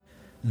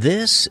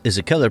This is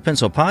a Colored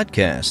Pencil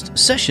Podcast,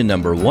 session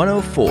number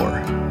 104.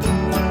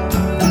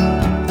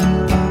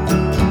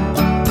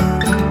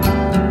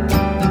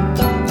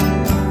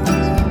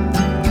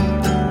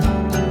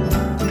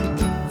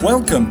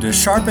 Welcome to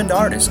Sharpened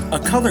Artist, a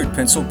Colored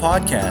Pencil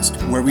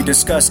Podcast, where we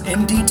discuss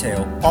in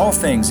detail all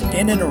things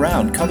in and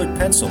around colored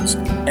pencils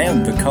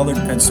and the colored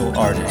pencil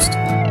artist.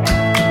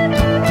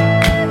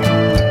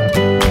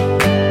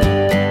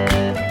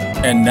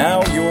 And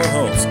now your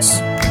hosts,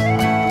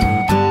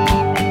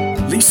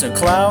 Lisa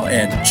Clow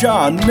and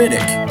John Middick.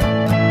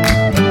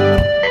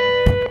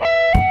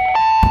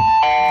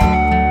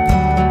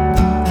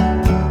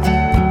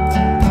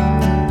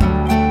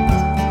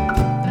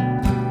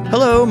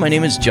 Hello, my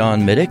name is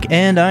John Middick,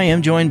 and I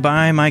am joined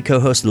by my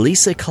co-host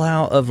Lisa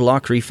Clow of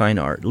Lockery Fine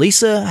Art.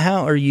 Lisa,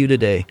 how are you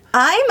today?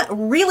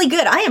 I'm really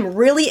good. I am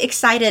really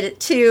excited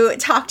to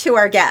talk to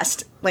our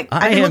guest.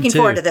 I've been looking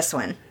forward to this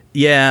one.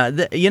 Yeah,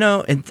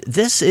 and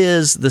this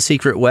is the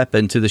secret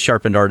weapon to the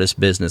Sharpened Artist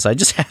business. I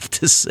just have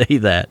to say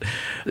that.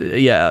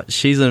 Yeah,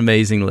 she's an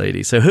amazing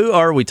lady. So who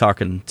are we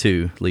talking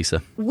to,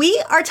 Lisa? We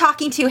are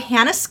talking to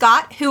Hannah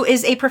Scott, who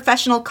is a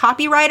professional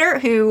copywriter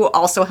who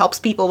also helps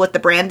people with the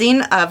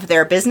branding of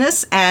their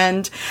business.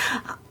 And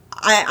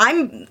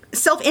I'm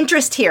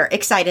self-interest here,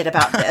 excited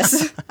about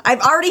this. I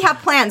already have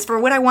plans for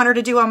what I want her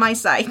to do on my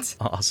site.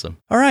 Awesome.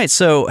 All right,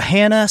 so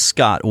Hannah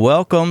Scott,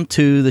 welcome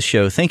to the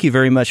show. Thank you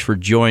very much for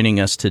joining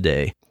us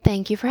today.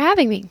 Thank you for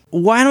having me.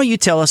 Why don't you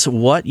tell us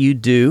what you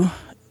do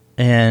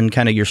and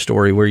kind of your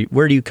story?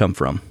 Where do you come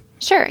from?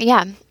 Sure,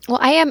 yeah. Well,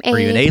 I am Are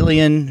you an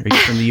alien? Are you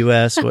from the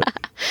U.S.? What?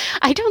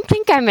 I don't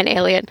think I'm an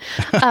alien.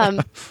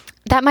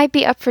 That might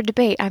be up for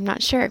debate. I'm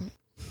not sure.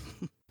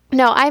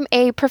 No, I'm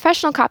a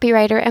professional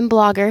copywriter and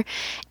blogger,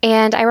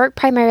 and I work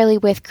primarily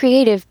with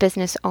creative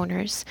business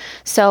owners.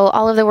 So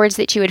all of the words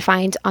that you would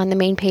find on the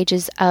main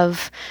pages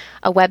of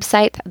a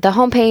website, the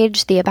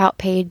homepage, the about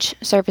page,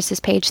 services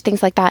page,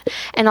 things like that,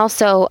 and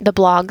also the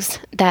blogs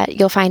that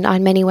you'll find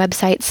on many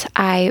websites,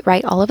 I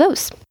write all of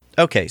those.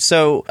 Okay,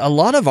 so a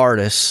lot of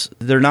artists,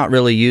 they're not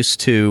really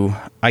used to,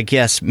 I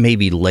guess,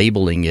 maybe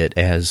labeling it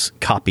as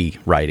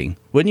copywriting.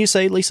 Wouldn't you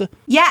say, Lisa?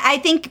 Yeah, I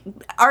think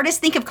artists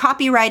think of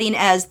copywriting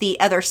as the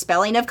other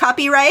spelling of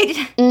copyright.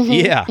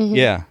 Mm-hmm,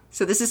 Yeah.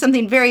 So this is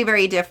something very,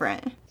 very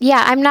different.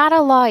 Yeah, I'm not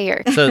a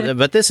lawyer.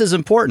 But this is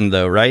important,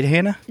 though, right,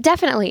 Hannah?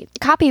 Definitely.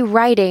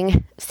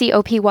 Copywriting,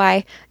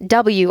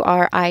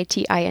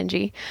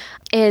 COPYWRITING,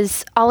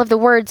 is all of the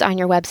words on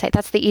your website.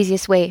 That's the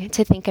easiest way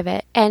to think of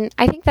it. And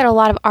I think that a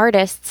lot of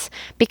artists,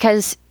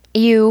 because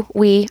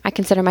I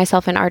consider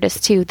myself an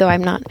artist too, though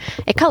I'm not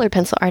a colored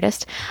pencil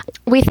artist,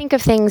 we think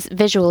of things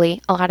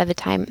visually a lot of the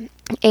time.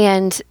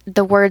 And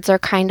the words are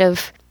kind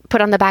of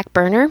put on the back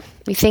burner.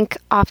 We think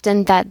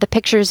often that the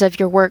pictures of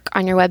your work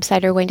on your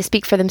website are going to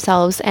speak for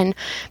themselves, and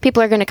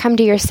people are going to come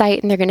to your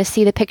site and they're going to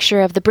see the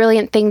picture of the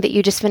brilliant thing that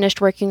you just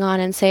finished working on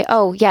and say,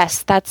 oh,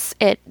 yes, that's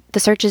it. The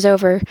search is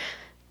over.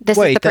 This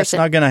is the person. Wait, that's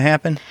not going to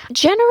happen?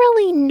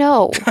 Generally,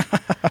 no.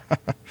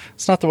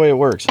 It's not the way it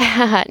works.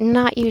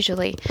 Not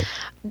usually.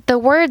 The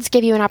words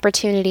give you an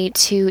opportunity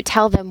to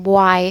tell them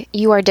why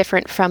you are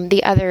different from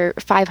the other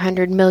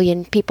 500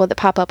 million people that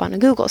pop up on a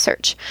Google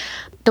search.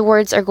 The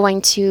words are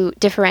going to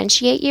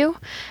differentiate you,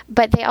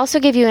 but they also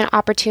give you an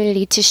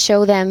opportunity to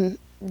show them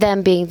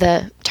being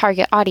the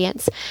target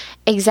audience,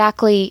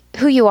 exactly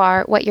who you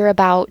are, what you're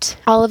about,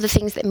 all of the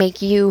things that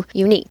make you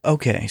unique.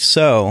 Okay,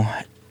 so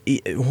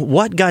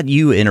what got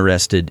you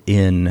interested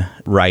in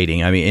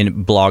writing? I mean,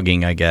 in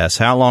blogging, I guess.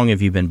 How long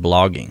have you been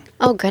blogging?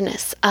 Oh,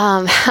 goodness.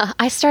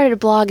 I started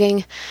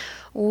blogging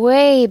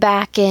way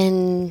back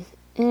in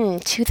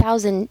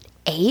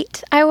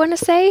 2008, I want to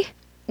say,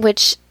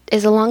 which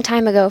is a long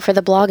time ago for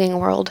the blogging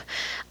world.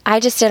 I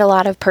just did a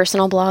lot of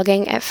personal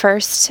blogging at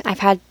first. I've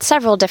had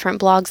several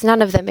different blogs. None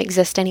of them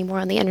exist anymore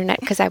on the internet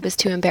because I was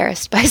too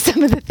embarrassed by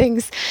some of the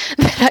things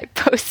that I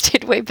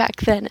posted way back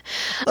then.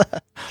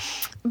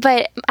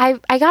 But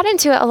I got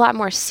into it a lot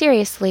more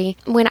seriously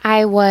when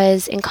I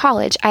was in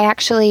college. I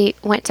actually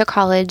went to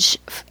college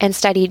and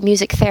studied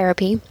music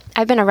therapy.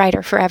 I've been a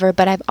writer forever,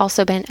 but I've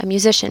also been a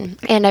musician.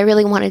 And I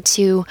really wanted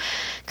to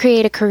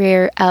create a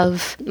career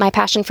of my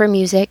passion for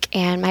music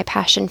and my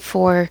passion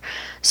for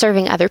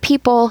serving other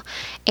people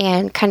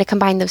and kind of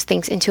combine those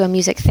things into a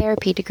music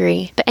therapy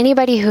degree. But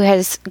anybody who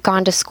has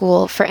gone to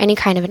school for any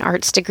kind of an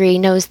arts degree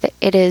knows that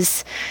it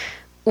is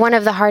one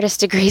of the hardest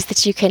degrees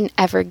that you can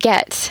ever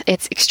get.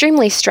 It's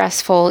extremely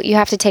stressful. You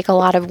have to take a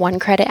lot of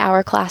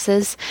 1-credit-hour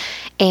classes,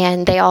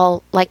 and they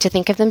all like to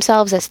think of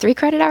themselves as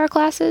 3-credit-hour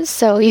classes.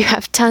 So you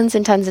have tons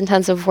and tons and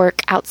tons of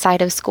work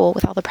outside of school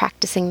with all the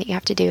practicing that you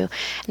have to do and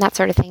that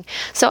sort of thing.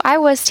 So I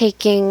was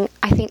taking,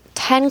 I think,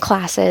 10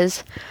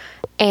 classes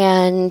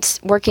and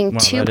working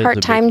 2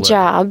 part-time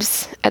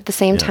jobs at the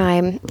same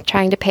time,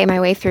 trying to pay my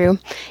way through.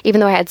 Even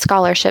though I had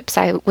scholarships,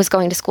 I was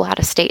going to school out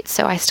of state,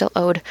 so I still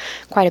owed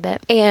quite a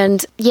bit.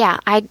 And yeah,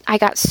 I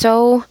got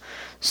so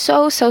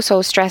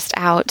stressed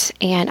out,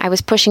 and I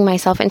was pushing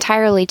myself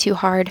entirely too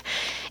hard.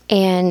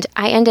 And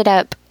I ended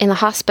up in the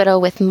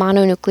hospital with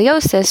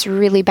mononucleosis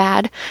really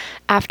bad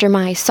after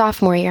my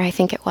sophomore year, I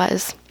think it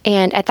was.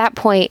 And at that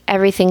point,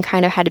 everything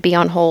kind of had to be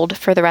on hold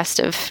for the rest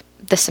of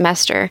the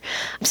semester.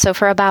 So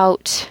for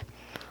about,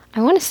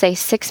 I want to say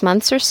 6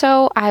 months or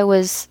so, I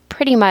was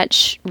pretty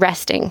much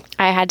resting.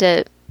 I had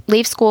to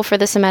leave school for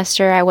the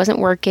semester. I wasn't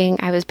working.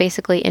 I was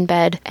basically in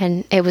bed,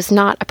 and it was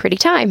not a pretty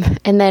time.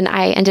 And then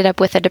I ended up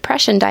with a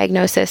depression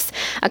diagnosis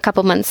a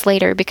couple months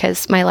later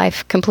because my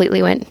life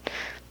completely went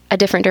a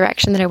different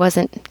direction that I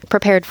wasn't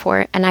prepared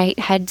for. And I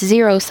had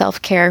zero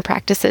self-care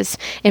practices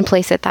in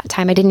place at that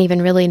time. I didn't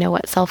even really know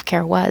what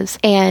self-care was.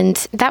 And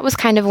that was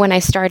kind of when I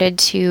started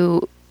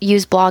to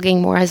use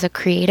blogging more as a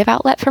creative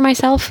outlet for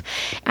myself.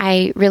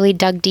 I really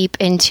dug deep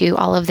into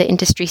all of the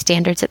industry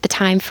standards at the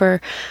time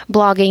for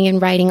blogging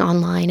and writing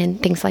online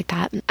and things like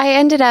that. I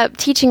ended up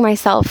teaching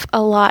myself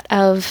a lot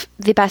of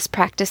the best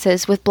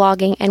practices with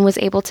blogging and was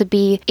able to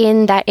be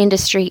in that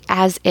industry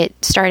as it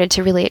started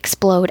to really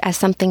explode as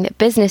something that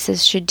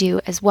businesses should do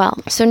as well.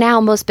 So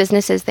now most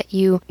businesses that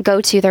you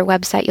go to their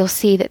website, you'll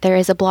see that there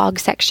is a blog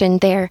section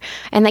there,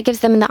 and that gives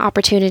them the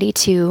opportunity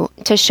to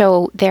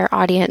show their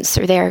audience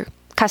or their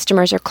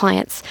customers or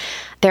clients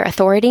their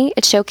authority.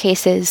 It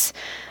showcases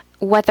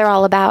what they're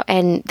all about,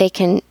 and they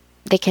can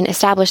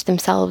establish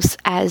themselves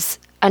as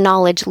a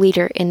knowledge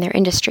leader in their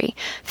industry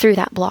through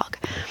that blog.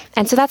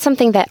 And so that's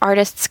something that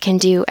artists can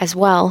do as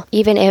well,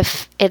 even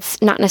if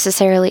it's not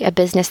necessarily a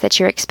business that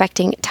you're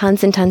expecting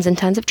tons and tons and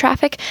tons of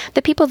traffic.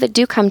 The people that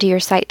do come to your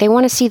site, they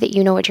want to see that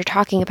you know what you're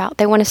talking about.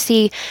 They want to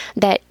see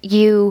that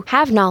you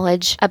have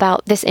knowledge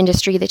about this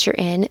industry that you're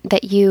in,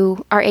 that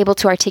you are able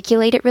to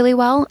articulate it really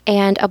well.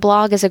 And a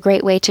blog is a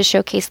great way to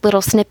showcase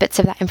little snippets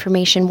of that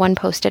information, one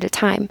post at a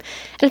time.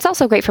 And it's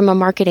also great from a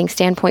marketing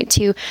standpoint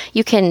too.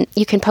 You can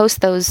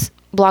post those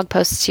blog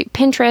posts to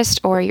Pinterest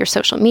or your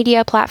social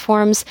media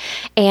platforms,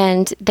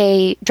 and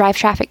they drive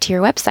traffic to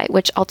your website,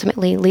 which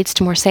ultimately leads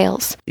to more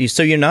sales.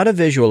 So you're not a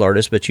visual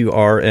artist, but you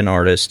are an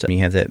artist, and you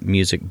have that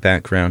music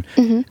background.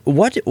 Mm-hmm.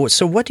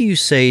 What do you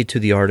say to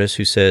the artist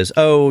who says,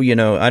 oh,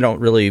 I don't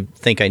really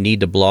think I need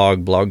to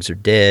blog. Blogs are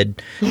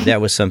dead. That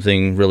was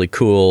something really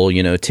cool,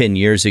 10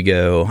 years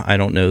ago. I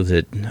don't know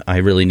that I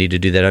really need to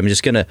do that. I'm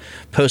just going to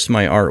post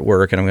my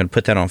artwork, and I'm going to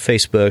put that on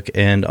Facebook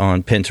and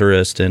on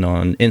Pinterest and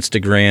on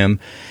Instagram,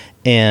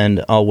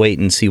 and I'll wait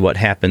and see what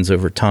happens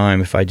over time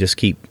if I just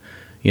keep,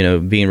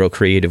 being real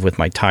creative with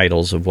my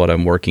titles of what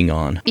I'm working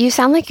on. You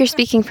sound like you're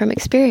speaking from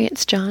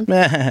experience, John.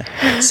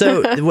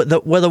 So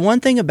the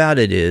one thing about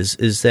it is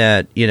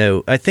that,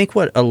 I think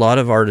what a lot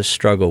of artists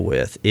struggle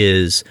with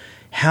is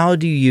how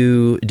do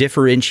you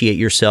differentiate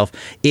yourself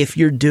if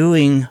you're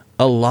doing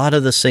a lot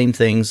of the same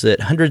things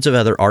that hundreds of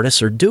other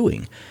artists are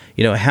doing?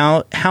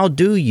 How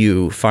do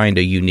you find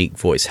a unique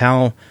voice?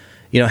 How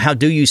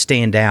do you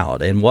stand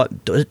out, and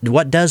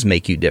what does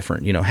make you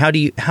different?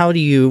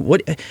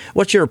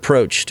 What's your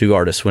approach to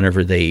artists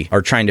whenever they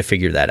are trying to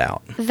figure that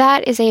out?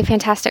 That is a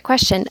fantastic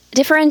question.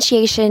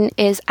 Differentiation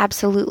is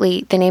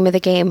absolutely the name of the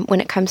game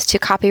when it comes to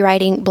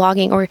copywriting,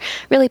 blogging, or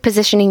really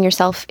positioning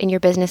yourself in your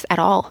business at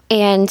all.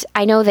 And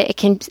I know that it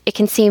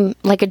can seem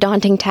like a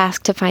daunting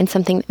task to find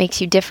something that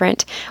makes you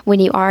different when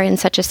you are in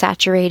such a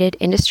saturated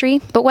industry.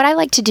 But what I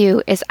like to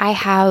do is I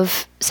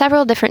have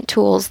several different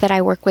tools that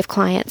I work with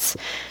clients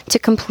to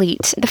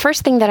complete. The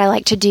first thing that I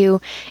like to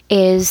do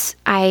is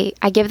I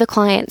give the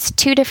clients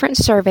 2 different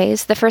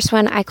surveys. The first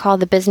one I call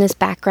the business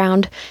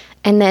background,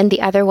 and then the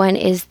other one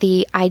is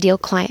the ideal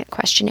client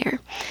questionnaire.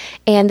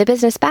 And the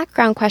business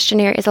background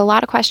questionnaire is a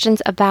lot of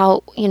questions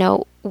about,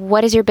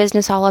 what is your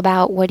business all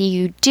about? What do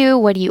you do?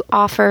 What do you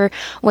offer?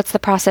 What's the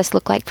process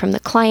look like from the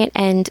client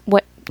end?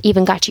 What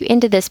even got you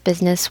into this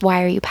business?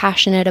 Why are you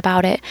passionate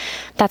about it?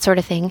 That sort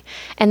of thing.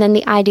 And then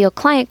the ideal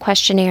client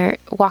questionnaire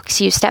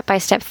walks you step by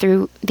step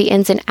through the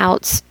ins and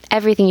outs,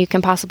 everything you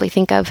can possibly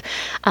think of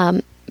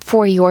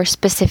for your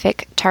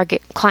specific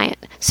target client,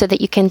 so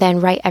that you can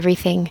then write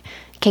everything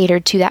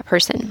catered to that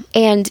person.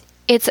 And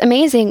it's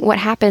amazing what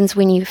happens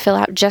when you fill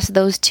out just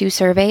those 2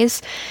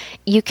 surveys.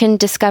 You can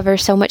discover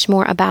so much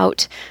more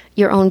about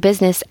your own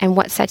business and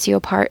what sets you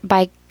apart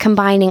by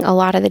combining a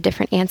lot of the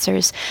different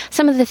answers.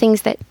 Some of the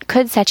things that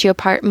could set you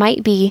apart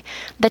might be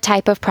the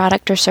type of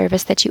product or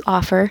service that you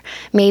offer.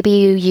 Maybe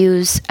you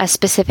use a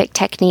specific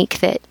technique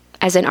that,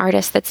 as an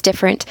artist, that's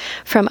different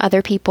from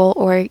other people,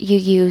 or you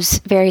use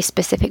very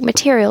specific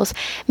materials.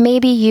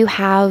 Maybe you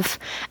have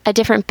a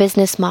different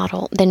business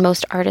model than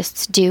most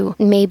artists do.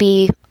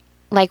 Maybe,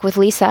 like with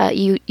Lisa,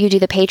 you do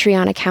the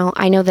Patreon account.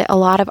 I know that a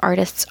lot of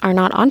artists are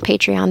not on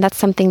Patreon. That's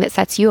something that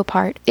sets you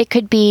apart. It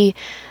could be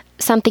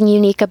something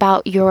unique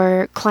about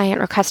your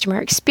client or customer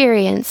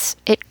experience.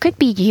 It could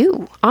be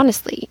you,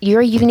 honestly.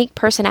 Your unique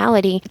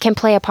personality can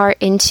play a part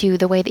into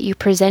the way that you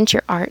present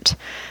your art,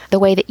 the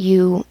way that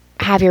you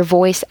have your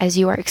voice as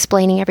you are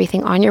explaining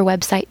everything on your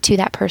website to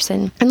that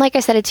person. And like I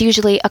said, it's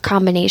usually a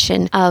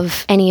combination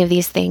of any of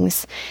these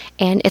things.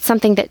 And it's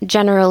something that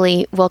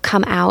generally will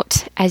come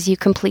out as you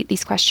complete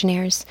these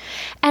questionnaires.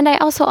 And I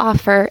also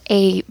offer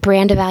a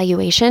brand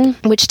evaluation,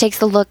 which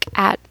takes a look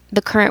at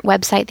the current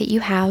website that you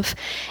have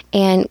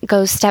and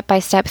goes step by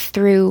step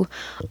through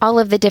all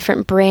of the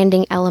different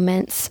branding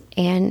elements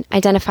and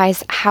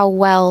identifies how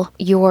well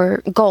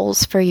your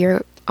goals for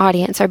your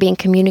audience are being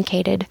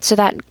communicated. So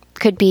that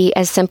could be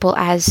as simple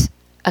as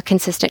a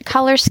consistent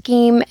color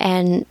scheme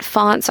and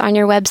fonts on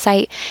your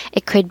website.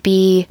 It could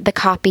be the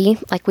copy,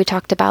 like we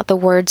talked about, the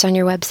words on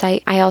your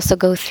website. I also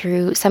go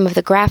through some of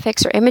the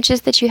graphics or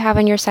images that you have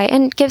on your site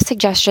and give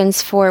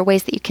suggestions for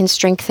ways that you can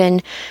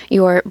strengthen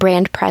your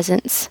brand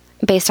presence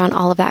based on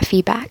all of that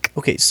feedback.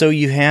 Okay, so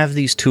you have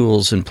these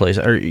tools in place,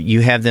 or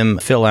you have them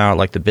fill out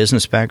like the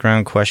business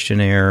background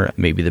questionnaire,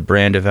 maybe the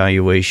brand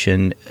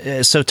evaluation.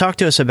 So talk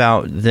to us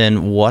about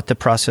then what the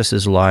process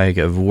is like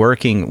of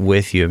working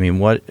with you. I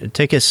mean,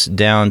 take us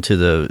down to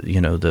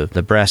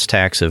the brass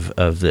tacks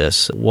of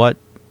this. What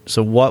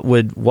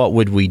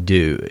would we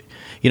do?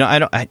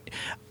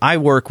 I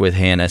work with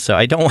Hannah, so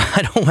I don't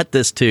want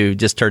this to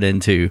just turn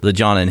into the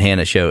John and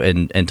Hannah show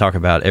and talk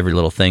about every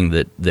little thing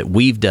that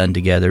we've done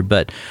together,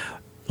 but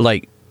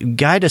like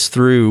guide us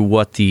through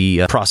what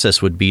the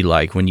process would be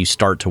like when you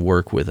start to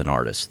work with an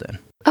artist then.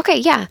 Okay,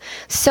 yeah.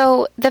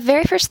 So the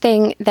very first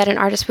thing that an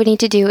artist would need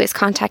to do is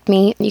contact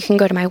me. You can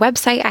go to my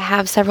website. I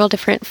have several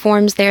different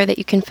forms there that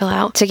you can fill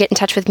out to get in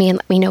touch with me and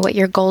let me know what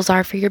your goals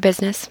are for your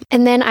business.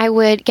 And then I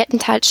would get in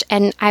touch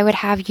and I would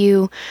have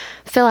you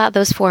fill out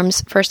those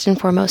forms first and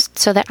foremost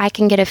so that I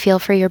can get a feel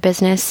for your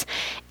business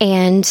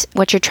and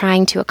what you're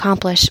trying to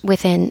accomplish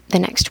within the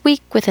next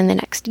week, within the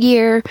next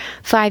year,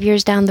 5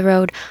 years down the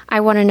road.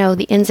 I want to know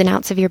the ins and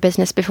outs of your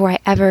business before I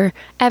ever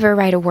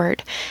write a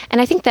word.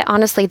 And I think that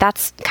honestly,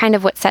 that's kind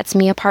of what sets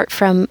me apart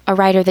from a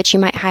writer that you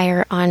might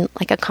hire on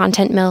like a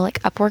content mill,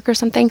 like Upwork or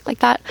something like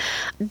that.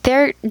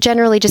 They're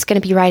generally just going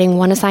to be writing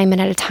one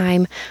assignment at a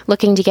time,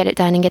 looking to get it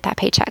done and get that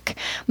paycheck.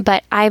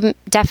 But I'm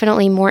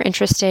definitely more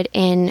interested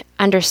in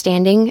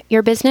understanding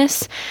your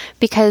business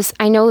because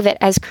I know that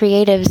as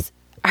creatives,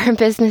 our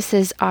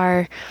businesses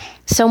are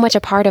so much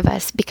a part of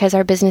us because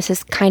our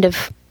businesses kind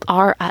of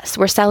are us.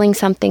 We're selling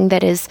something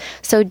that is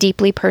so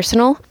deeply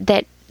personal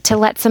that to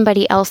let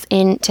somebody else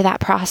into that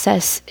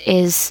process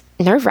is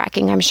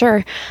nerve-wracking, I'm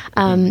sure.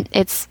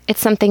 It's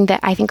something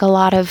that I think a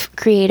lot of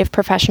creative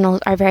professionals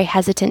are very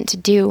hesitant to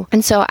do.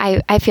 And so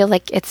I feel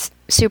like it's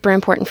super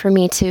important for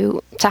me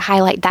to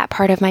highlight that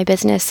part of my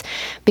business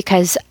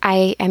because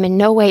I am in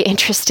no way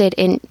interested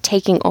in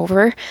taking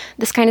over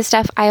this kind of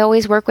stuff. I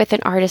always work with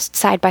an artist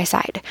side by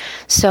side.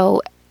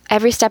 So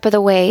every step of the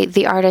way,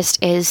 the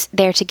artist is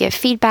there to give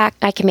feedback.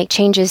 I can make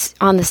changes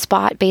on the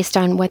spot based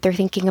on what they're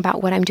thinking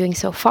about what I'm doing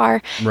so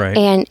far. Right.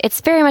 And it's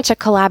very much a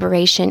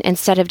collaboration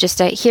instead of just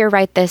here,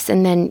 write this,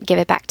 and then give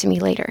it back to me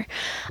later.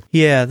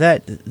 Yeah,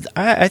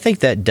 I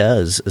think that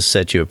does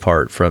set you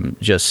apart from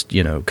just,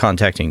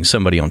 contacting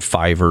somebody on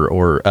Fiverr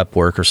or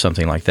Upwork or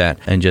something like that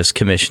and just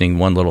commissioning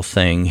one little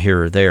thing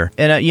here or there.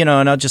 And,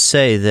 and I'll just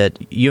say that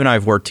you and I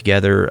have worked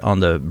together on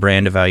the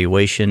brand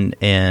evaluation,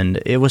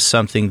 and it was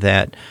something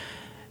that,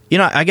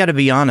 I got to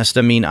be honest.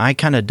 I mean, I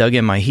kind of dug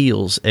in my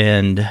heels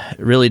and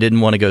really didn't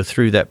want to go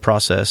through that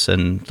process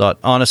and thought,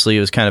 honestly, it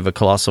was kind of a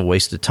colossal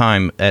waste of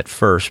time at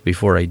first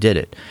before I did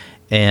it.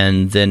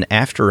 And then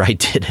after I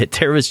did it,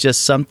 there was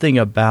just something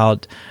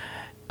about,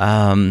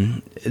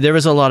 there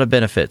was a lot of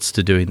benefits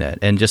to doing that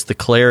and just the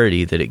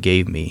clarity that it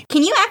gave me.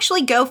 Can you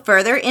actually go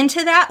further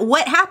into that?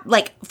 What happened,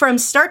 like from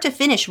start to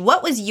finish,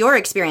 what was your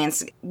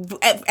experience?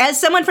 As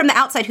someone from the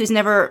outside who's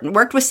never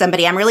worked with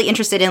somebody, I'm really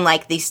interested in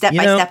like the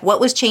step-by-step.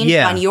 What was changed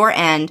on your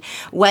end?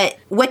 What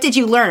did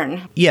you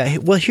learn? Yeah,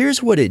 well,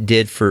 here's what it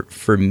did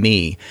for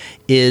me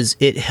is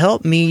it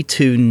helped me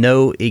to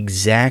know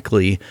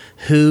exactly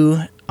who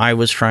I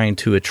was trying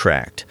to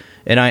attract.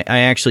 And I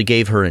actually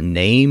gave her a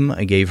name.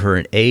 I gave her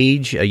an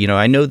age.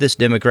 I know this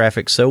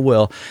demographic so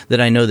well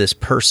that I know this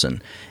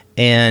person.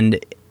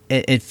 And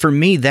for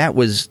me, that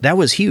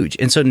was huge.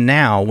 And so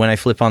now when I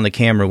flip on the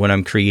camera, when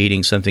I'm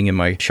creating something in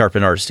my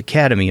Sharpen Artist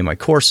Academy, in my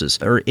courses,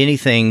 or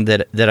anything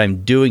that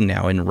I'm doing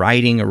now in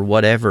writing or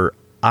whatever,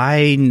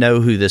 I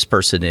know who this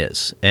person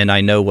is. And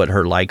I know what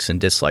her likes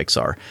and dislikes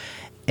are.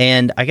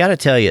 And I got to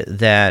tell you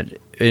that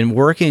in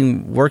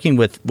working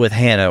with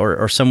Hannah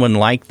or someone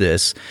like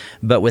this,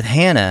 but with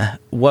Hannah,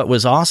 what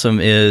was awesome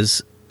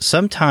is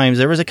sometimes,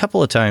 there was a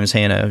couple of times,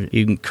 Hannah,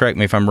 you can correct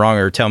me if I'm wrong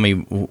or tell me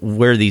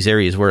where these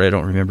areas were, I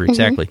don't remember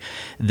exactly,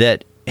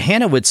 that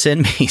Hannah would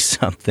send me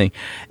something,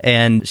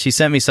 and she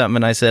sent me something,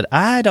 and I said,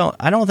 I don't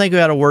think we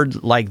got a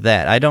word like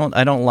that. I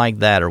don't like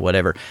that or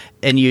whatever.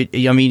 And you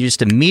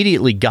just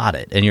immediately got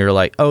it, and you're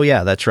like, oh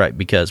yeah, that's right,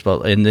 because,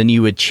 well, and then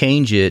you would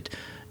change it,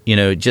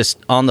 just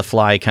on the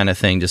fly kind of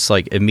thing, just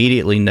like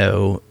immediately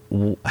know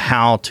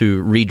how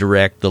to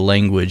redirect the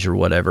language or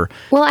whatever.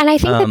 Well, and I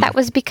think that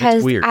was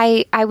because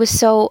I was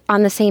so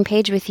on the same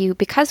page with you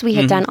because we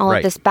had done all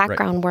of this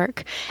background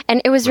work.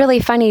 And it was really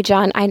funny,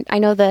 John. I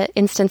know the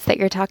instance that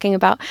you're talking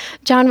about.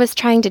 John was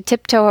trying to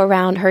tiptoe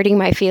around hurting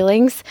my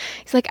feelings.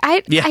 He's like,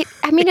 I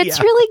mean, it's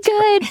really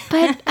good,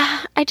 but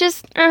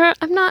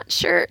I'm not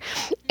sure.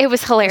 It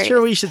was hilarious. I'm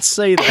sure we should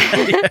say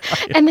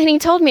that. And then he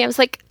told me, I was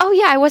like, oh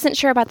yeah, I wasn't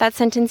sure about that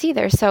sentence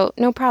either, so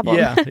no problem.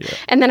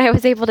 And then I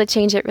was able to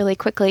change it really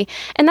quickly.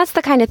 And that's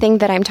the kind of thing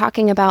that I'm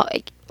talking about.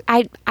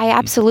 I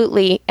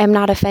absolutely am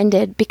not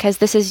offended because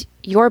this is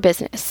your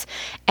business.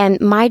 And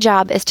my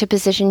job is to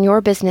position your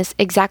business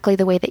exactly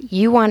the way that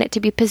you want it to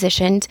be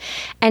positioned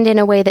and in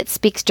a way that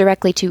speaks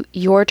directly to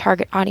your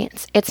target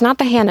audience. It's not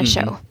the Hannah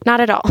show. Not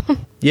at all.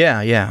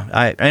 Yeah.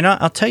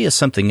 I'll tell you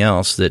something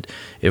else that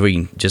if we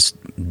can just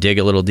dig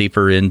a little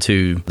deeper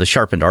into the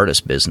Sharpened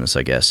Artist business,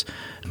 I guess,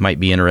 it might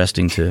be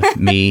interesting to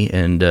me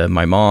and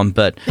my mom.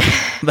 But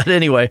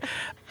anyway,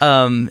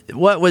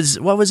 what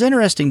was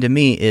interesting to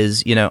me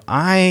is,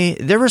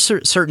 there were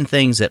certain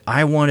things that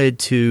I wanted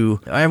to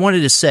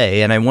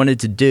say and I wanted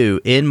to do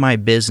in my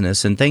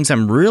business and things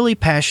I'm really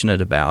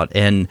passionate about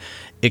and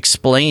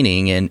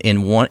explaining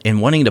and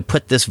wanting to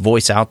put this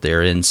voice out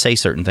there and say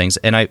certain things.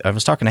 And I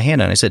was talking to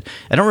Hannah and I said,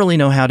 I don't really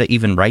know how to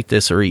even write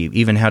this or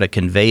even how to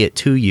convey it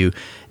to you.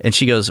 And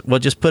she goes, well,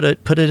 just put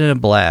it in a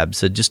blab.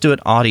 So just do an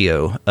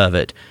audio of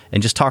it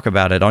and just talk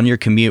about it on your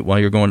commute while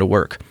you're going to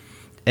work.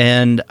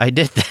 And I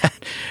did that.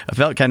 I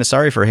felt kind of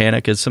sorry for Hannah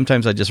because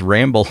sometimes I just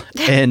ramble.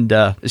 And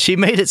she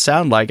made it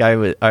sound like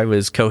I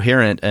was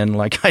coherent and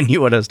like I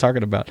knew what I was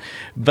talking about.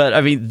 But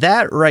I mean,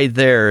 that right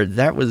there,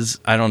 that was,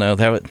 I don't know,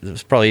 that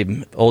was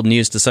probably old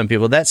news to some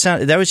people.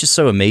 That was just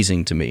so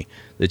amazing to me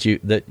that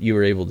you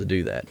were able to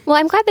do that. Well,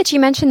 I'm glad that you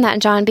mentioned that,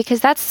 John, because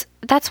that's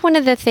one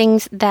of the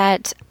things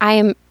that I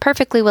am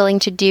perfectly willing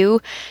to do.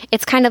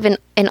 It's kind of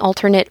an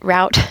alternate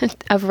route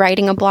of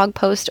writing a blog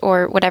post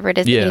or whatever it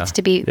is that needs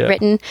to be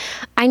written.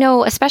 I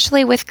know,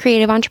 especially with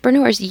creative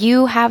entrepreneurs,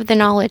 you have the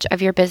knowledge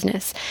of your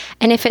business.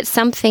 And if it's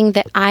something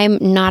that I'm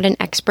not an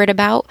expert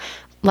about,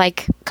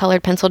 like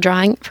colored pencil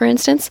drawing, for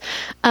instance,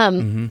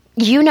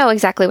 you know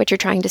exactly what you're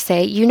trying to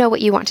say. You know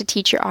what you want to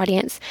teach your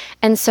audience.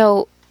 And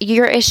so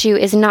your issue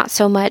is not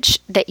so much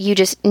that you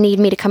just need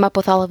me to come up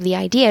with all of the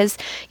ideas.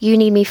 You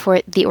need me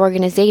for the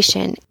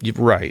organization.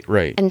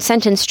 Right. And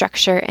sentence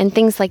structure and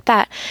things like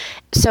that.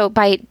 So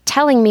by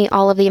telling me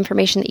all of the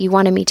information that you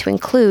wanted me to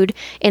include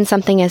in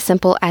something as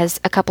simple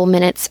as a couple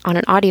minutes on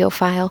an audio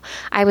file,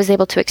 I was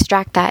able to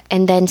extract that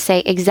and then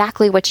say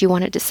exactly what you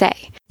wanted to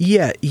say.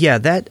 Yeah,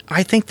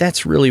 I think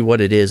that's really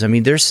what it is. I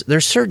mean, there's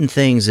certain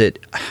things that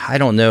I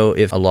don't know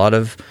if a lot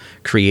of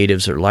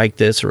creatives are like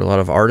this or a lot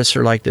of artists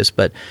are like this,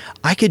 but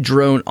I could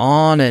drone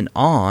on and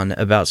on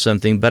about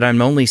something, but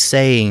I'm only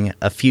saying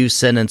a few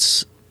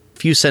sentences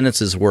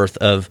worth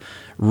of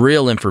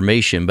real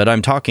information, but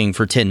I'm talking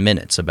for 10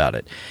 minutes about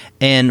it.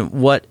 And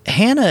what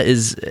Hannah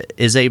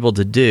is able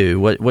to do,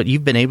 what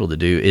you've been able to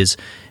do is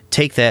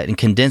take that and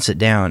condense it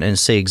down and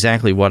say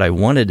exactly what I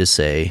wanted to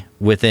say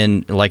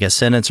within like a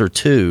sentence or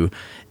two,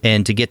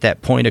 and to get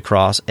that point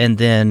across, and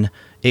then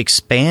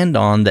expand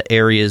on the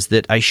areas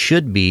that I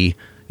should be,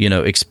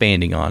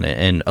 expanding on it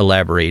and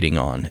elaborating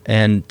on.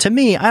 And to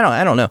me, I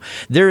don't know.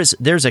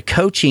 There's a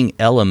coaching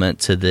element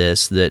to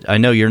this that I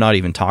know you're not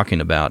even talking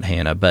about,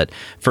 Hannah, but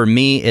for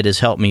me, it has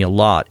helped me a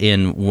lot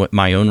in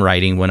my own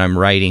writing when I'm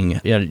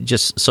writing,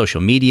 just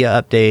social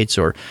media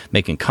updates or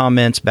making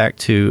comments back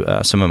to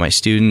some of my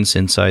students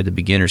inside the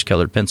Beginner's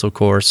Colored Pencil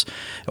course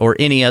or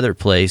any other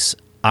place.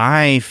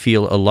 I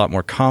feel a lot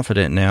more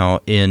confident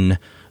now in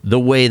the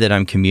way that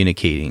I'm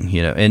communicating,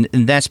 and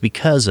that's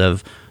because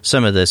of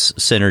some of this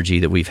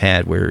synergy that we've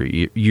had where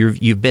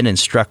you've been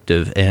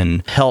instructive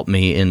and helped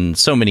me in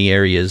so many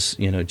areas,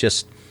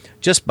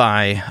 just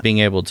by being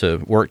able to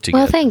work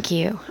together. Well, thank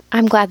you.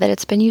 I'm glad that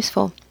it's been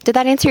useful. Did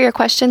that answer your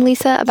question,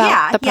 Lisa,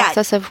 about the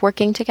process of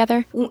working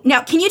together?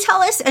 Now, can you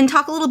tell us and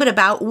talk a little bit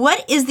about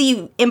what is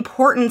the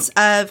importance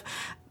of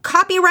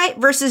copyright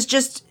versus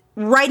just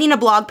writing a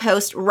blog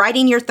post,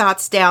 writing your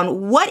thoughts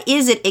down? What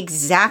is it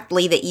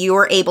exactly that you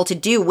are able to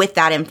do with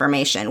that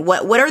information?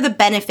 What are the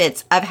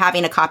benefits of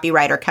having a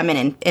copywriter come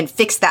in and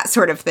fix that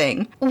sort of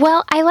thing?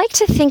 Well, I like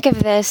to think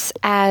of this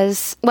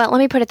as, let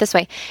me put it this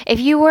way. If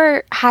you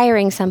were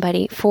hiring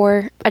somebody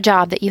for a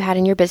job that you had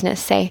in your business,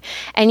 say,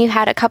 and you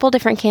had a couple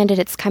different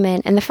candidates come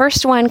in, and the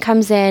first one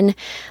comes in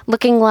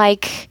looking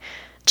like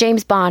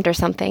James Bond or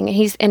something.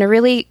 He's in a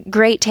really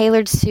great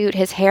tailored suit.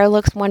 His hair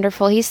looks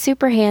wonderful. He's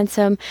super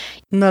handsome.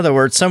 In other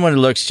words, someone who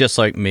looks just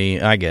like me.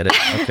 I get it.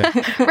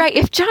 Okay. Right.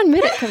 If John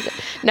Minnick comes in.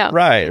 No.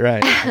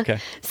 Right. Okay.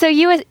 So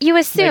you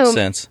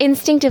assume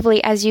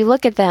instinctively as you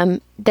look at them,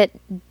 that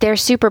they're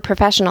super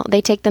professional. They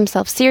take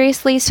themselves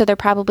seriously, so they're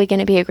probably going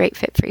to be a great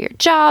fit for your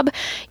job.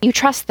 You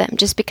trust them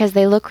just because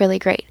they look really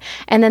great.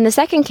 And then the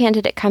second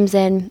candidate comes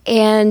in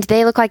and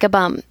they look like a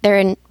bum. They're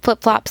in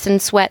flip-flops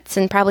and sweats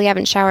and probably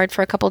haven't showered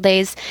for a couple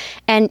days.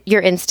 And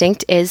your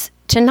instinct is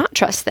to not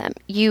trust them.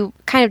 You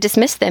kind of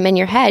dismiss them in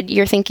your head.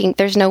 You're thinking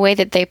there's no way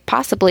that they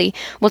possibly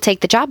will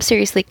take the job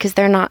seriously because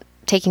they're not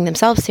taking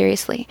themselves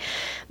seriously.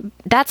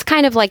 That's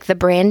kind of like the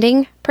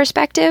branding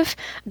perspective,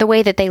 the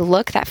way that they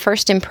look, that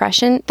first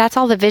impression, that's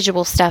all the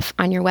visual stuff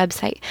on your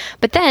website.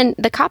 But then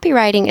the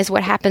copywriting is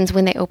what happens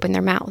when they open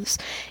their mouths.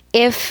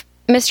 If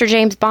Mr.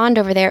 James Bond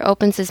over there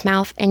opens his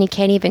mouth and he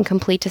can't even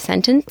complete a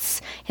sentence,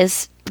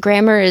 his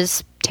grammar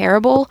is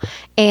terrible,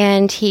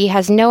 and he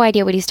has no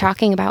idea what he's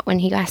talking about when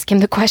you ask him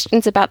the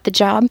questions about the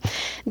job,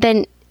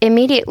 then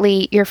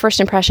immediately your first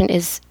impression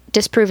is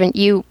disproven.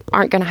 You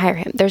aren't going to hire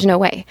him. There's no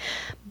way.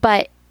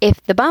 But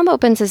if the bum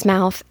opens his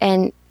mouth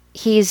and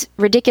he's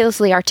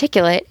ridiculously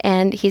articulate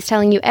and he's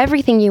telling you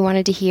everything you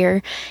wanted to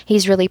hear,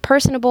 he's really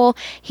personable,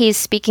 he's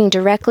speaking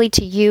directly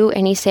to you,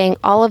 and he's saying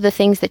all of the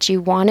things that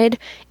you wanted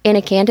in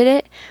a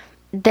candidate,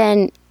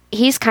 then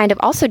he's kind of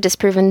also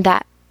disproven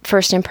that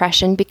first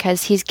impression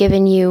because he's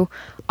given you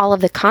all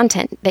of the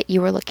content that you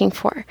were looking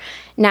for.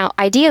 Now,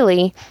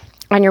 ideally,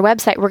 on your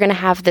website, we're going to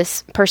have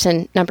this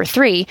person number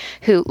 3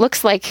 who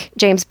looks like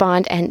James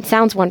Bond and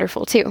sounds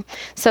wonderful too.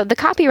 So the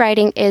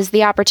copywriting is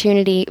the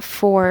opportunity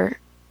for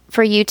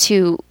you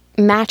to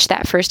match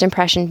that first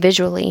impression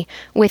visually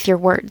with your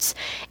words.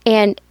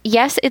 And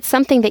yes, it's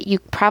something that you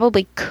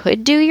probably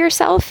could do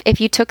yourself if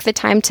you took the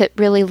time to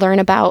really learn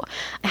about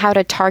how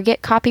to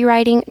target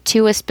copywriting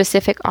to a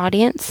specific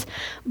audience.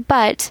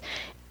 But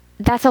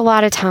that's a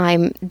lot of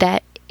time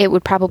that it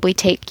would probably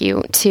take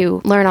you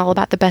to learn all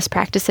about the best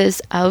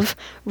practices of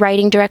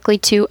writing directly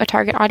to a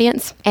target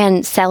audience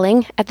and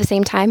selling at the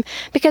same time.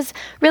 Because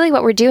really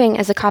what we're doing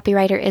as a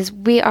copywriter is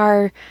we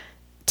are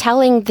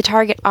telling the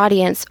target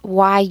audience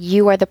why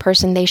you are the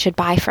person they should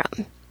buy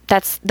from.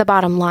 That's the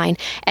bottom line.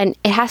 And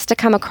it has to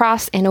come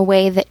across in a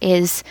way that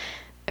is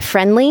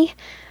friendly,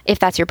 if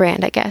that's your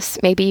brand, I guess.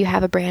 Maybe you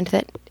have a brand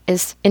that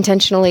is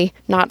intentionally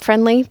not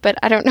friendly, but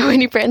I don't know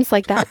any brands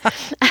like that.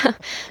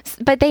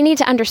 But they need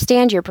to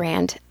understand your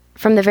brand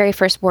from the very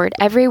first word.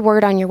 Every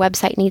word on your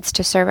website needs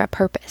to serve a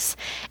purpose.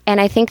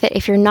 And I think that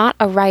if you're not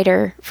a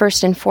writer,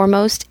 first and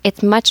foremost,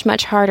 it's much,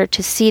 much harder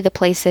to see the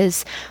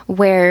places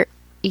where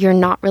you're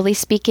not really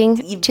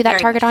speaking to that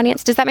target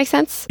audience. Does that make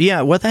sense?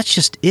 Yeah, well, that's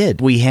just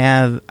it. We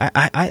have,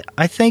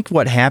 I think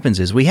what happens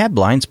is we have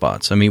blind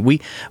spots. I mean,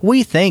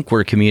 we think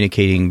we're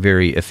communicating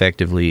very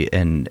effectively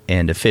and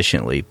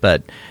efficiently,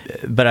 but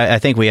I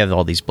think we have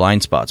all these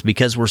blind spots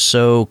because we're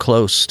so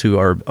close to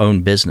our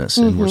own business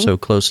and we're so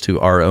close to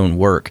our own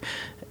work.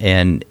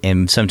 And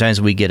sometimes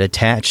we get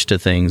attached to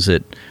things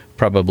that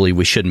probably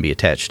we shouldn't be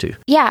attached to.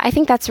 Yeah, I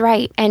think that's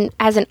right. And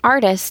as an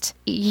artist,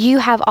 you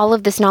have all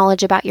of this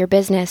knowledge about your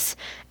business,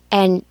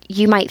 and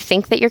you might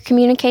think that you're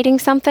communicating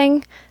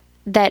something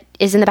that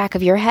is in the back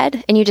of your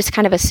head, and you just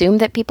kind of assume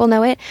that people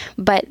know it,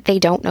 but they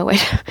don't know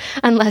it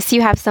unless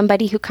you have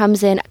somebody who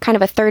comes in, kind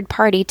of a third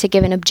party, to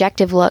give an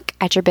objective look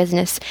at your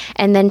business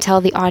and then tell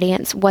the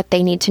audience what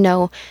they need to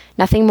know.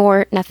 Nothing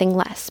more, nothing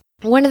less.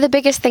 One of the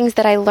biggest things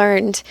that I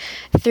learned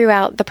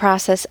throughout the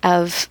process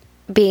of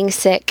being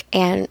sick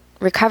and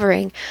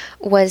recovering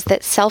was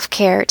that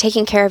self-care,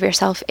 taking care of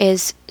yourself,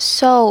 is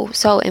so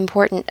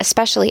important,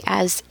 especially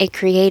as a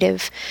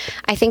creative.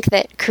 I think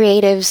that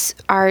creatives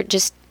are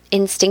just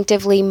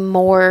instinctively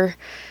more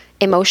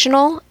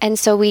emotional, and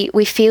so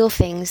we feel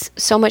things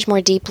so much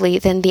more deeply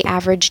than the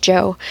average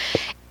Joe,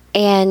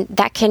 and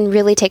that can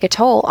really take a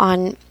toll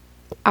on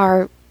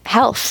our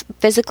health,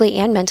 physically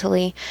and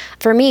mentally.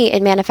 For me,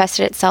 it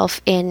manifested itself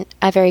in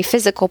a very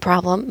physical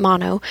problem,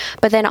 mono,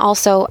 but then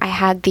also I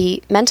had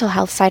the mental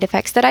health side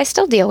effects that I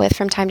still deal with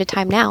from time to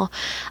time now.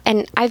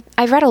 And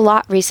I've read a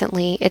lot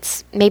recently.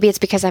 Maybe it's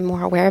because I'm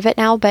more aware of it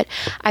now, but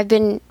I've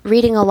been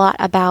reading a lot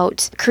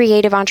about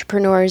creative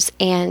entrepreneurs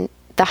and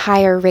the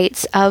higher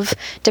rates of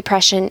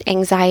depression,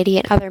 anxiety,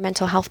 and other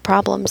mental health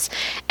problems.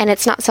 And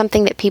it's not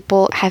something that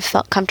people have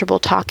felt comfortable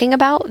talking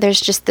about.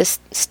 There's just this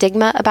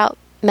stigma about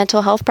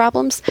mental health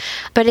problems,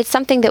 but it's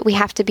something that we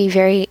have to be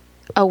very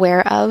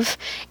aware of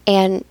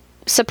and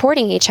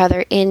supporting each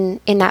other in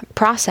that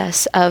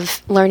process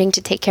of learning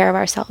to take care of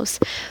ourselves.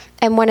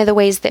 And one of the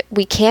ways that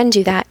we can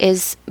do that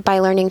is by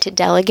learning to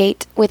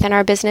delegate within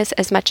our business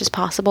as much as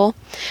possible.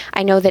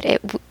 I know that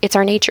it's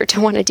our nature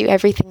to want to do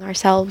everything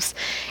ourselves,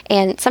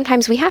 and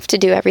sometimes we have to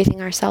do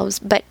everything ourselves,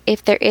 but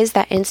if there is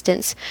that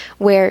instance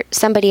where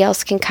somebody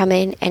else can come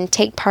in and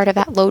take part of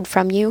that load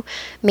from you,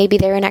 maybe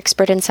they're an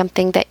expert in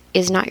something that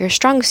is not your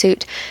strong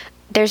suit,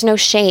 there's no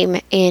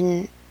shame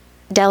in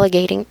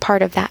delegating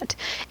part of that,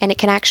 and it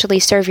can actually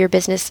serve your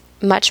business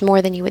much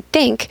more than you would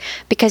think,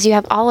 because you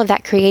have all of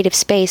that creative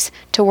space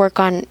to work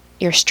on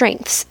your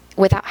strengths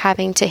without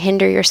having to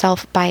hinder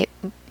yourself by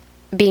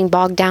being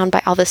bogged down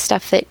by all this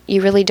stuff that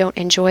you really don't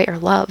enjoy or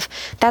love.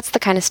 That's the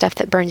kind of stuff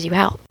that burns you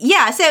out.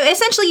 Yeah, so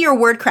essentially you're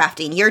word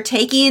crafting. You're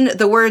taking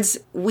the words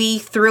we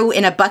threw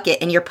in a bucket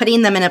and you're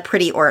putting them in a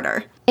pretty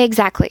order.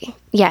 Exactly.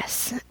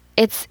 Yes.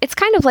 It's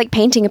kind of like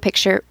painting a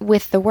picture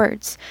with the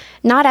words.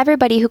 Not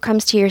everybody who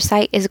comes to your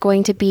site is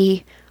going to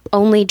be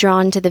only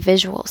drawn to the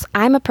visuals.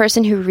 I'm a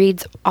person who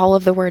reads all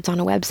of the words on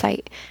a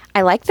website.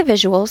 I like the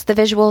visuals. The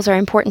visuals are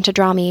important to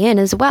draw me in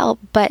as well,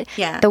 but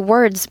the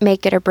words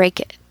make it or break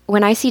it.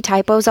 When I see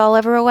typos all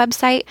over a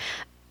website,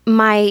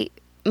 my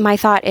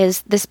thought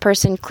is this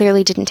person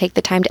clearly didn't take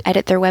the time to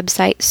edit their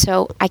website,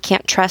 so I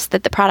can't trust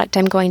that the product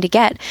I'm going to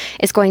get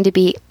is going to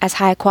be as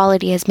high a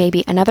quality as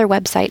maybe another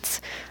website's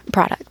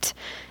product.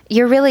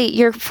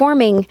 You're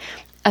forming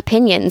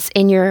opinions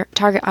in your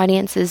target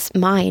audience's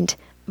mind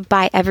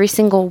by every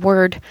single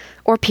word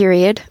or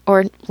period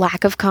or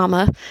lack of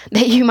comma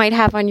that you might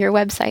have on your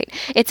website.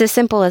 It's as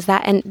simple as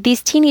that. And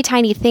these teeny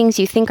tiny things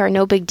you think are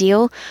no big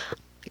deal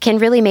can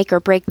really make or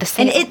break the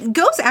sale. And it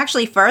goes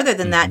actually further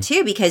than that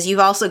too, because you've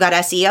also got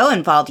SEO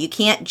involved. You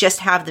can't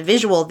just have the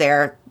visual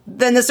there.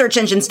 Then the search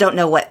engines don't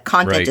know what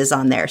content is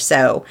on there.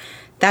 So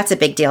that's a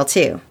big deal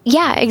too.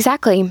 Yeah,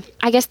 exactly.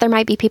 I guess there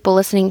might be people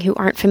listening who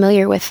aren't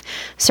familiar with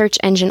search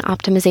engine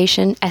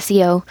optimization,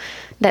 SEO,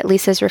 that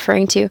Lisa's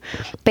referring to.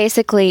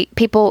 Basically,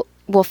 people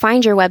will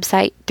find your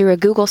website through a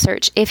Google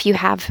search if you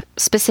have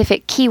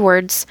specific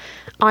keywords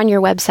on your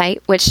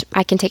website, which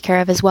I can take care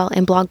of as well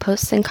in blog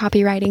posts and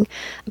copywriting.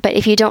 But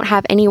if you don't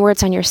have any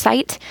words on your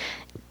site,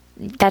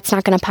 that's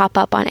not going to pop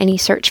up on any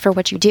search for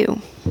what you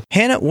do.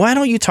 Hannah, why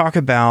don't you talk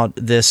about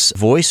this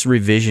voice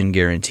revision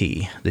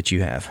guarantee that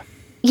you have?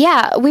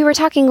 Yeah, we were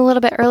talking a little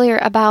bit earlier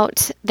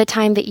about the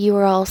time that you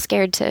were all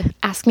scared to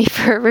ask me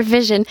for a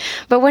revision.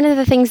 But one of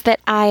the things that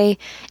I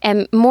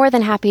am more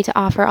than happy to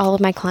offer all of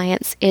my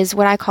clients is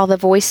what I call the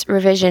voice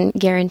revision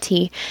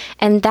guarantee.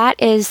 And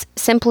that is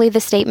simply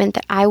the statement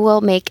that I will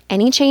make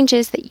any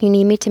changes that you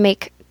need me to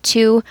make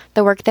to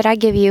the work that I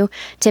give you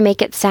to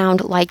make it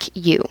sound like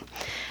you.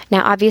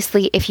 Now,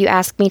 obviously, if you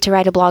ask me to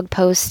write a blog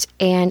post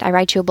and I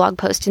write you a blog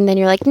post and then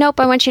you're like, nope,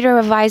 I want you to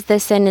revise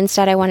this and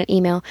instead I want an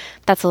email,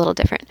 that's a little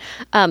different.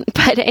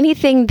 But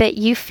anything that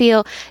you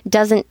feel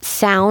doesn't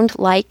sound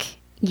like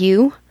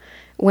you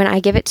when I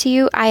give it to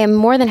you, I am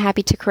more than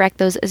happy to correct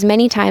those as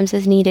many times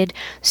as needed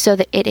so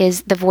that it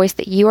is the voice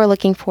that you are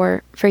looking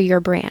for your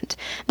brand.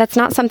 That's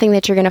not something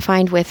that you're going to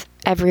find with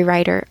every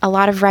writer. A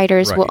lot of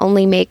writers will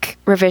only make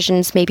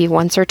revisions maybe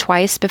once or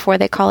twice before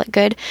they call it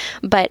good.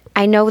 But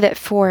I know that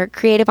for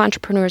creative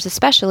entrepreneurs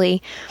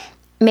especially,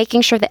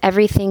 making sure that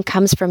everything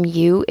comes from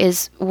you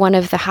is one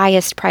of the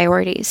highest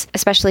priorities,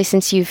 especially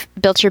since you've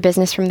built your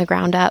business from the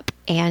ground up,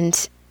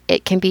 and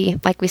it can be,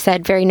 like we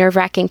said, very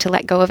nerve-wracking to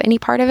let go of any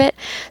part of it.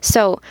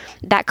 So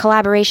that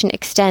collaboration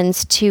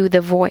extends to the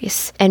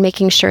voice and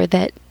making sure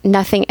that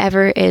nothing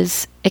ever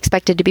is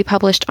expected to be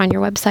published on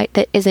your website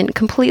that isn't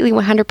completely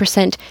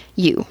 100%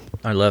 you.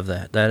 I love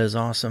that. That is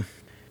awesome.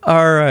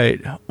 All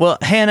right. Well,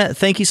 Hannah,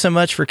 thank you so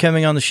much for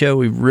coming on the show.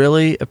 We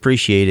really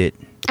appreciate it.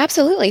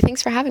 Absolutely.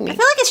 Thanks for having me. I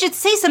feel like I should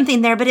say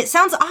something there, but it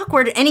sounds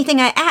awkward, anything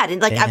I add.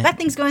 And like, I've got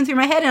things going through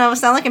my head, and it'll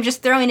sound like I'm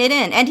just throwing it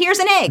in. And here's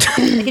an egg.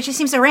 Like, it just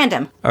seems so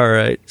random. All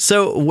right.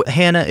 So,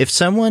 Hannah,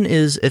 if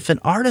an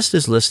artist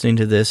is listening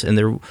to this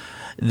and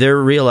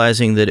they're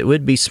realizing that it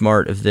would be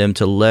smart of them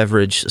to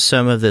leverage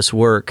some of this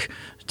work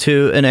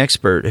to an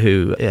expert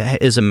who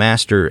is a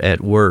master at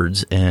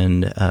words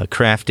and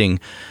crafting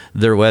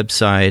their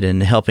website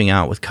and helping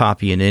out with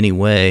copy in any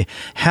way,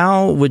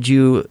 how would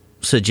you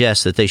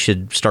suggest that they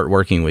should start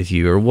working with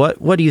you? Or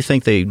what do you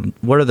think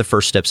what are the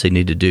first steps they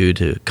need to do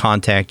to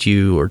contact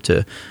you or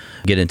to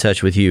get in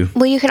touch with you?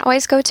 Well, you can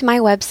always go to my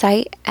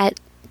website at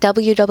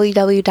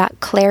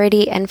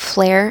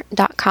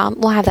www.clarityandflair.com.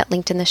 We'll have that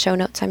linked in the show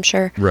notes, I'm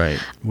sure. Right,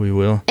 we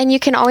will. And you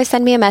can always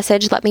send me a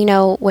message. Let me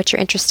know what you're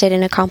interested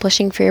in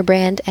accomplishing for your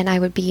brand, and I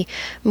would be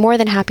more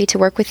than happy to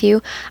work with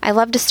you. I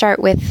love to start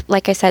with,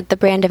 like I said, the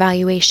brand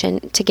evaluation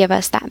to give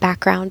us that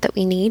background that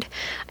we need.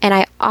 And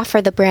I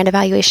offer the brand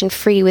evaluation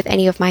free with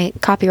any of my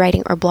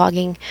copywriting or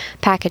blogging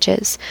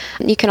packages.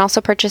 You can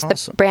also purchase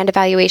the brand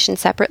evaluation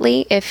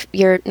separately if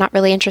you're not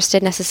really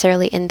interested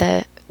necessarily in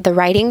the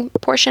writing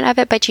portion of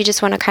it, but you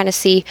just want to kind of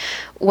see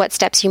what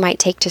steps you might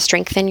take to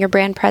strengthen your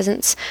brand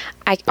presence.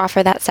 I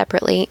offer that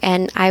separately,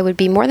 and I would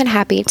be more than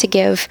happy to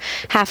give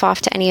half off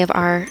to any of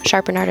our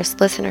Sharpened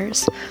Artist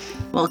listeners.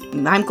 Well,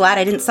 I'm glad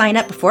I didn't sign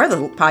up before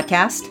the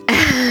podcast.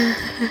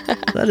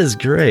 That is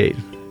great.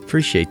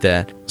 Appreciate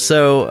that.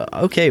 So,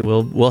 okay,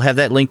 we'll have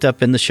that linked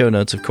up in the show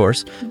notes, of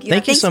course. Yeah,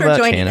 Thank you so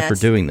much, Hannah, us. for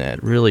doing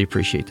that. Really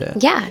appreciate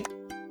that. Yeah.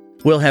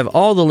 We'll have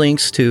all the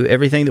links to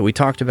everything that we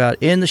talked about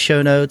in the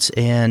show notes.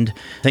 And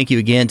thank you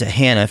again to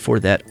Hannah for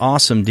that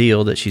awesome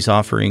deal that she's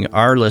offering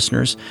our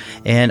listeners.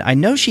 And I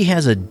know she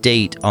has a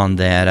date on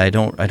that. I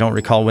don't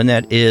recall when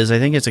that is. I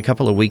think it's a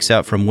couple of weeks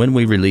out from when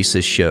we release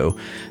this show.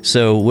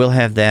 So we'll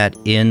have that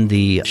in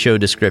the show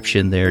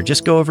description there.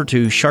 Just go over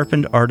to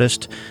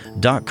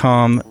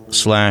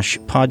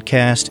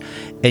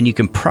sharpenedartist.com/podcast and you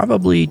can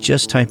probably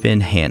just type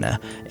in Hannah,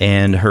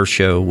 and her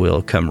show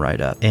will come right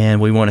up.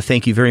 And we want to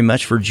thank you very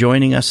much for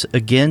joining us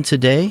again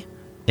today,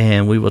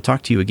 and we will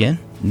talk to you again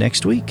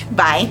next week.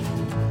 Bye.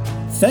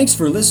 Thanks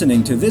for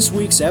listening to this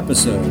week's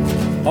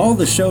episode. All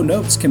the show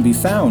notes can be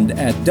found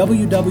at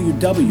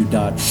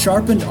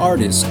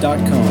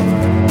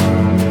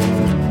www.sharpenedartist.com.